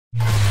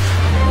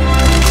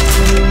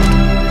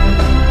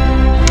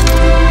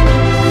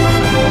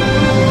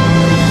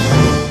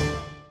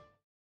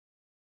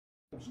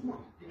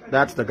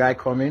That's the guy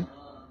coming.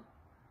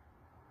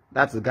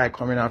 That's the guy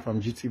coming out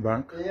from GT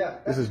Bank. Yeah,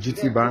 this is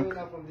GT Bank.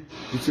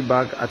 GT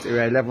Bank at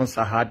area 11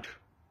 Sahad.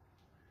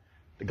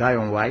 The guy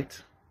on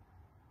white.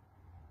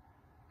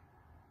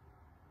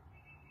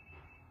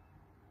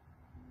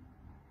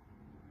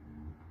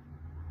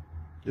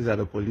 These are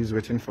the police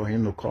waiting for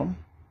him to come.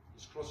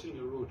 He's crossing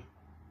the road.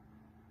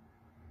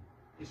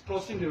 He's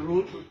crossing the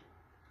road.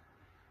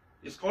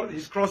 He's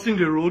crossing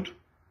the road.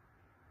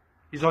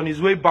 He's on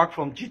his way back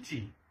from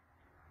GT.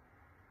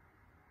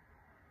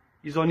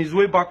 He's on his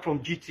way back from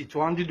GT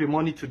to handle the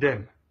money to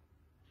them.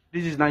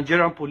 This is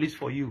Nigerian police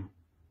for you.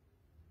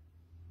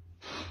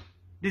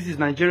 This is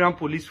Nigerian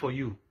police for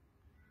you.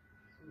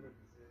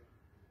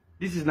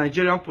 This is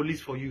Nigerian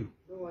police for you.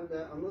 No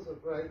wonder, I'm not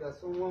surprised that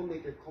someone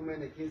make a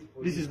comment against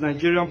police. This is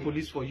Nigerian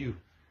police for you.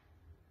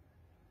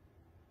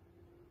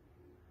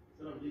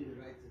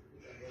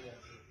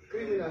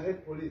 Criminal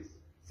hate police.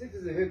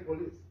 Citizen hate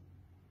police.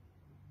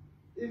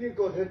 Even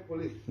God hate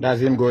police.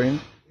 That's him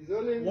going. He's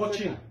only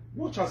Watching.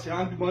 Watch as he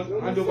hand over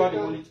the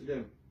money to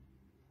them.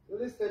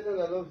 Only Satan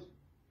that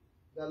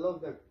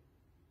love them.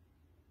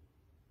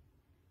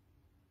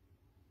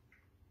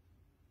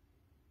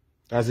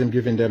 That's him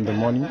giving them the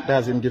money.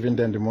 That's him giving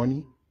them the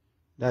money.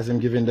 That's him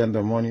giving them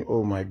the money.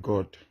 Oh my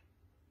God.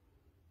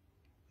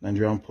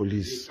 Nigerian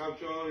police. They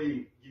capture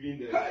him giving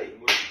them the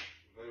money.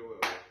 Very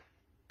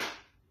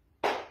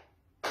well.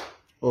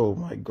 Oh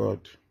my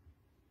God.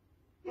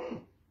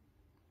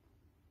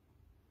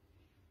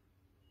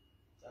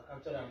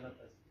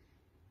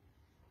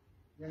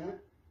 Yeah.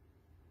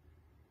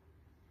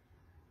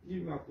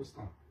 Give me a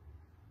poster.